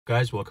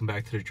Guys, welcome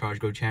back to the Charge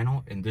Go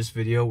channel. In this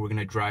video, we're going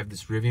to drive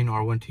this Rivian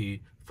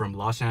R1T from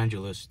Los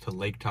Angeles to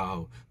Lake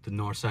Tahoe, the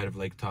north side of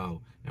Lake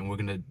Tahoe. And we're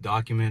going to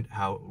document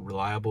how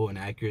reliable and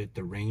accurate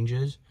the range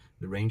is,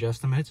 the range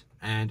estimates,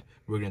 and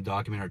we're going to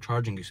document our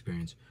charging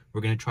experience.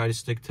 We're going to try to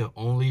stick to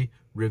only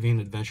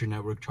Rivian Adventure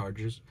Network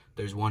chargers.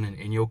 There's one in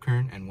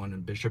Inyokern and one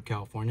in Bishop,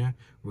 California.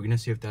 We're going to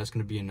see if that's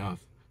going to be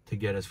enough to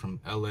get us from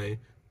LA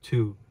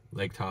to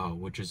Lake Tahoe,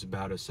 which is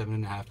about a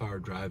 7.5-hour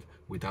drive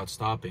without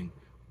stopping.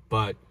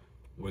 But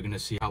we're gonna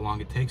see how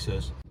long it takes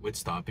us with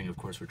stopping, of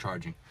course, for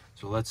charging.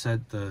 So let's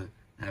set the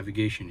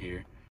navigation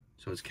here.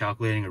 So it's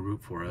calculating a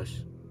route for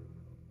us.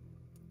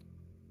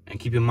 And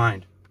keep in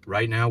mind,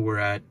 right now we're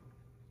at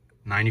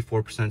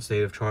 94%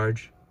 state of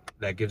charge.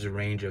 That gives a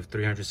range of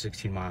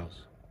 316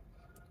 miles.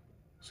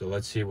 So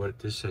let's see what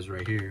this says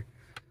right here.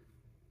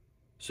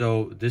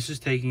 So this is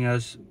taking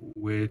us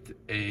with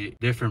a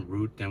different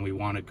route than we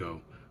want to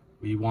go.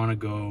 We want to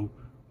go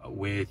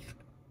with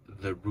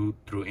the route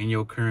through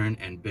Inyokern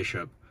and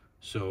Bishop.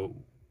 So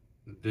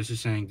this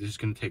is saying this is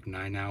going to take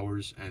 9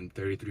 hours and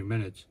 33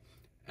 minutes.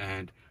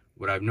 And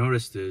what I've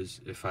noticed is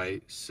if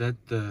I set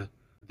the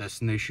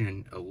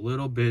destination a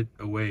little bit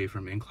away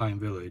from Incline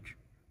Village,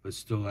 but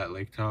still at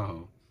Lake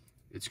Tahoe,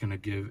 it's going to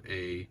give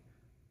a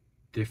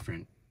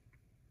different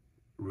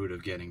route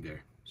of getting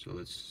there. So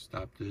let's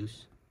stop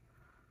this.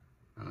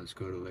 Now let's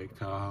go to Lake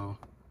Tahoe.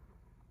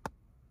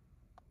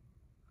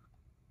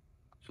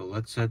 So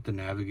let's set the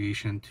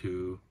navigation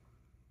to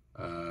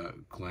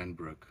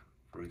Glenbrook,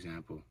 for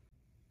example.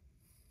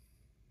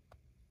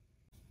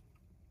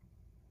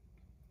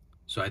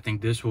 So I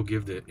think this will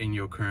give the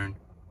Inyokern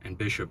and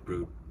Bishop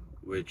route,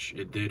 which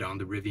it did on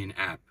the Rivian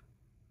app.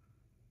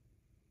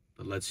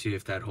 But let's see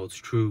if that holds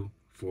true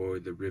for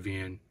the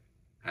Rivian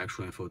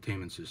actual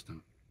infotainment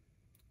system.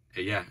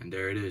 And yeah, and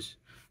there it is.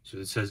 So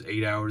it says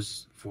 8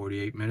 hours,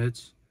 48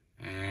 minutes,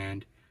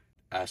 and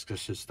asks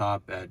us to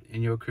stop at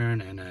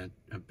Inyokern and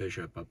at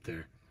Bishop up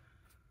there.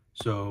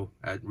 So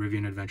at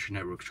Rivian Adventure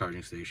Network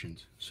charging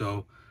stations.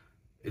 So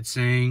it's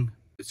saying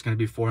it's going to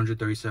be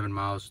 437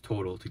 miles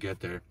total to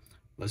get there.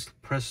 Let's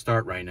press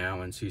start right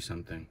now and see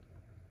something.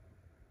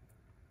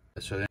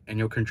 So the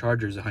Inyokern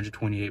charger is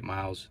 128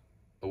 miles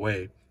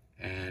away,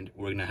 and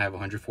we're going to have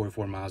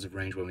 144 miles of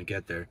range when we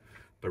get there.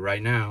 But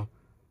right now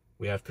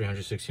we have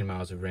 316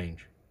 miles of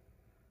range.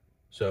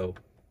 So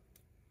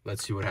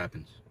let's see what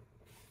happens.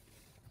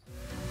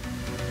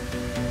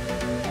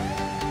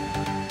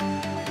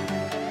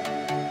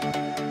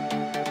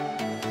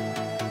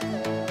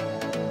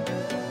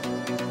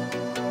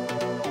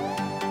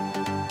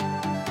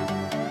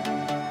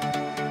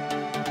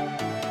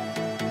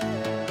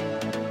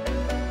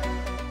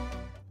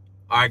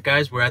 Alright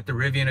guys, we're at the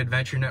Rivian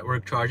Adventure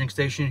Network charging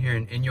station here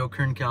in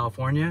Inyokern,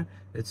 California.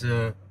 It's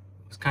kind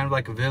of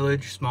like a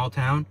village, small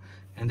town,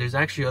 and there's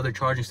actually other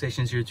charging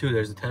stations here too.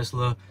 There's a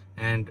Tesla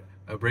and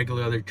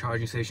regular other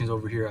charging stations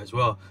over here as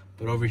well.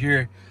 But over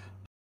here,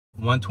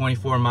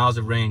 124 miles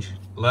of range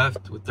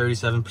left with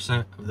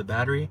 37% of the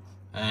battery,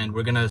 and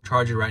we're gonna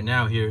charge it right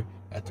now here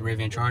at the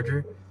Rivian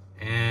charger,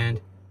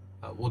 and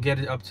we'll get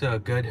it up to a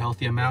good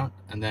healthy amount,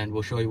 and then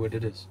we'll show you what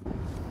it is.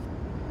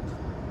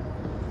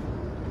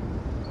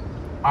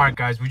 Alright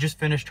guys, we just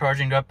finished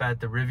charging up at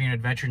the Rivian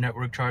Adventure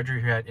Network charger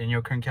here at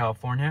Inyokern,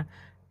 California,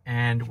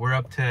 and we're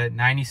up to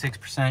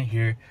 96%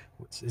 here.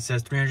 It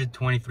says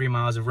 323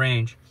 miles of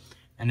range,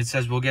 and it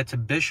says we'll get to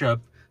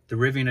Bishop, the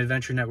Rivian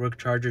Adventure Network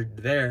charger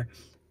there,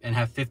 and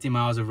have 50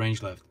 miles of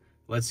range left.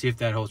 Let's see if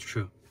that holds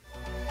true.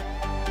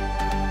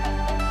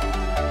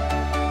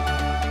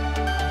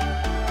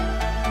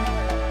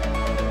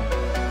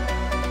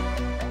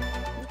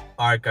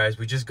 Alright guys,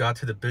 we just got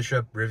to the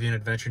Bishop Rivian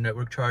Adventure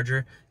Network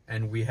charger,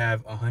 and we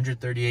have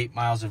 138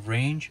 miles of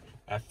range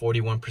at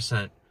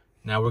 41%.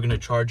 Now we're going to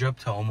charge up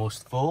to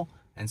almost full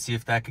and see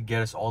if that could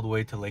get us all the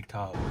way to Lake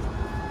Tahoe.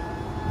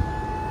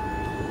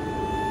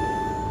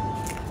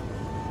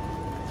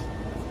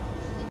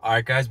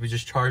 Alright guys, we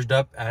just charged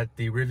up at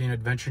the Rivian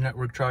Adventure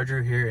Network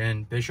charger here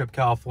in Bishop,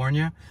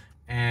 California.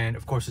 And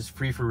of course it's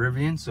free for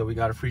Rivian, so we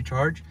got a free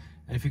charge.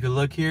 And if you could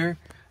look here,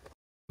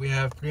 we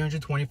have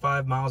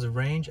 325 miles of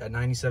range at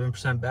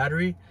 97%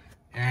 battery.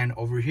 And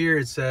over here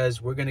it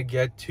says we're gonna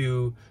get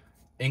to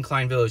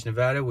Incline Village,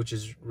 Nevada, which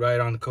is right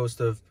on the coast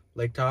of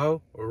Lake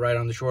Tahoe, or right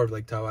on the shore of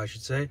Lake Tahoe, I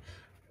should say.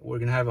 We're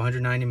gonna have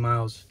 190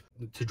 miles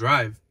to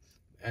drive,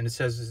 and it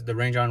says the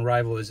range on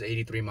arrival is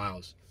 83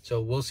 miles.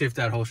 So we'll see if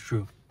that holds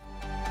true.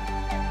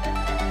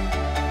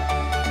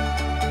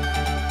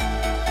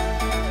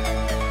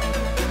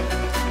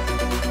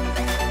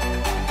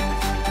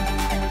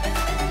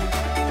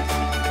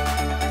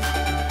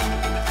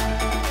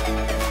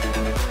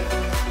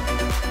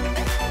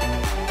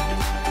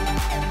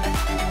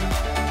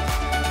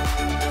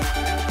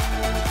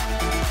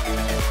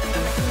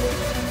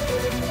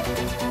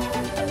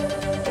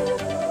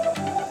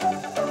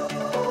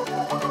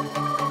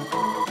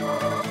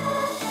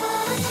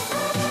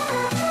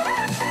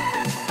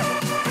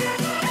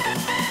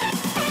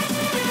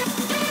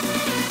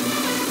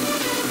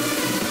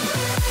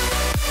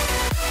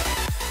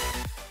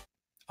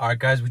 All right,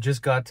 guys, we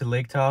just got to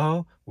Lake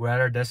Tahoe. We're at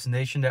our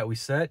destination that we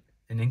set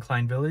in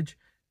Incline Village.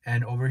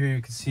 And over here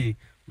you can see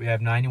we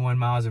have 91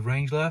 miles of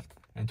range left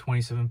and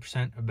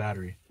 27% of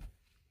battery.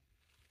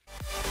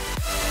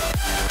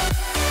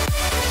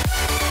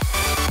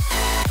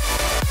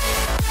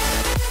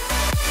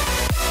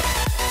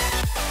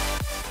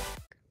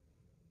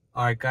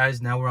 All right,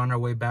 guys, now we're on our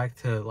way back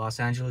to Los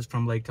Angeles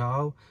from Lake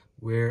Tahoe.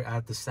 We're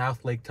at the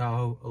South Lake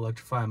Tahoe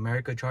Electrify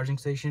America charging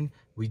station.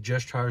 We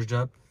just charged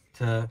up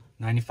to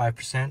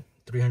 95%,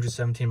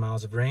 317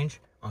 miles of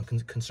range on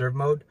conserve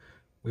mode.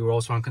 We were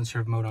also on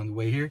conserve mode on the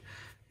way here.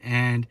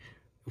 And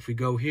if we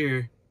go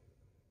here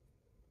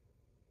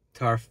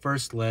to our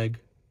first leg,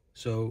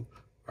 so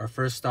our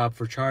first stop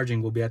for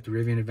charging will be at the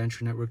Rivian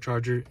Adventure Network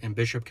charger in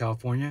Bishop,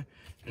 California.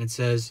 And it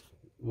says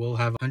we'll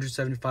have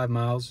 175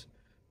 miles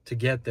to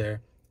get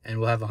there, and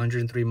we'll have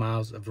 103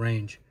 miles of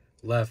range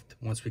left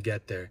once we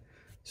get there.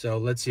 So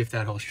let's see if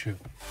that holds true.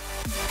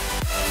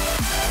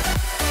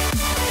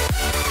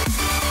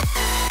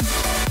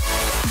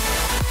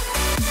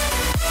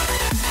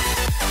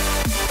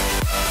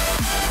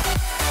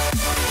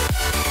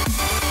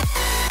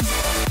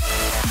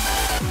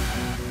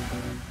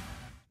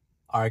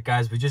 All right,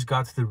 guys, we just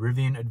got to the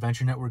Rivian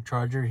Adventure Network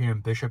charger here in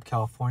Bishop,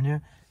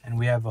 California, and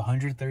we have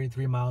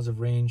 133 miles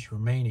of range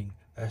remaining.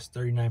 That's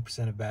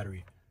 39% of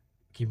battery.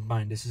 Keep in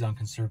mind, this is on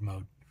conserve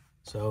mode.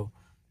 So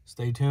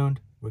stay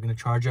tuned. We're going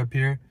to charge up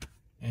here,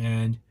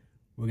 and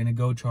we're going to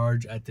go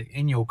charge at the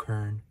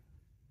Inyokern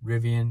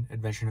Rivian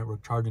Adventure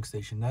Network charging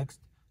station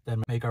next,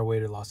 then make our way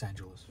to Los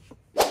Angeles.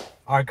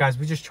 All right, guys,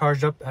 we just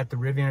charged up at the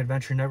Rivian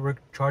Adventure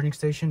Network charging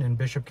station in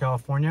Bishop,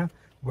 California.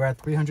 We're at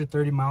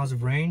 330 miles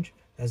of range.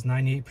 That's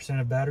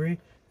 98% of battery.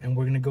 And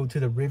we're going to go to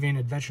the Rivian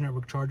Adventure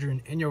Network charger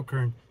in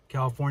Inyokern,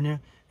 California.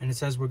 And it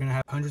says we're going to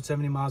have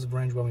 170 miles of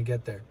range when we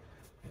get there.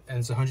 And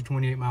it's a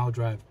 128-mile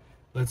drive.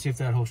 Let's see if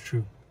that holds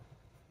true.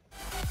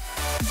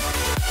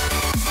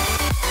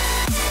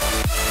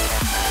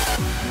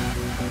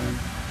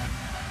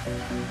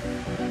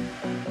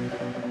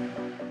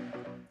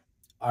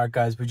 All right,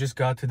 guys, we just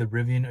got to the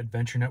Rivian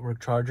Adventure Network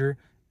charger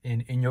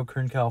in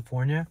Inyokern,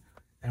 California,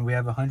 and we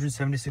have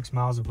 176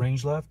 miles of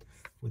range left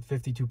with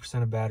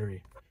 52% of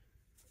battery.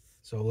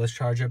 So let's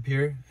charge up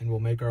here and we'll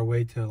make our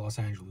way to Los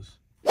Angeles.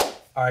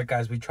 All right,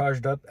 guys, we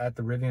charged up at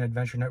the Rivian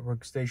Adventure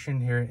Network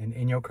station here in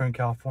Inyokern,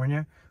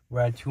 California. We're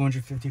at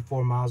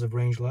 254 miles of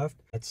range left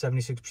at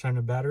 76%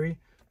 of battery.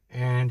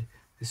 And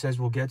it says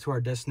we'll get to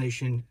our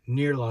destination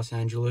near Los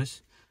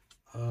Angeles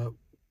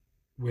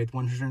with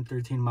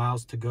 113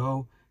 miles to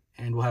go.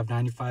 And we'll have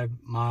 95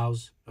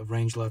 miles of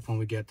range left when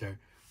we get there.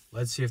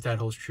 Let's see if that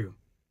holds true.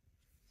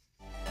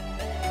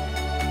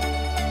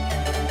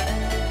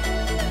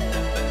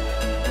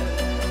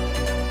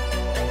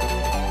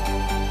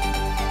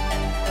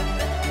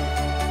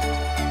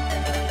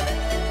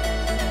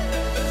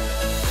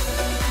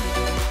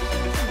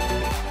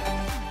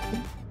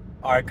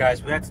 All right,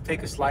 guys, we had to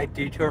take a slight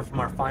detour from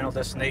our final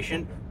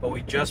destination, but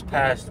we just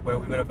passed where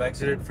we would have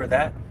exited for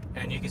that.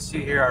 And you can see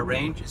here our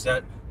range is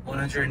at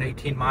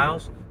 118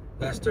 miles.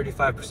 That's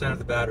 35% of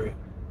the battery.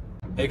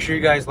 Make sure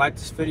you guys like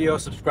this video,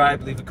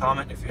 subscribe, leave a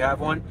comment if you have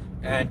one,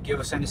 and give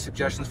us any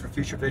suggestions for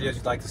future videos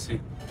you'd like to see.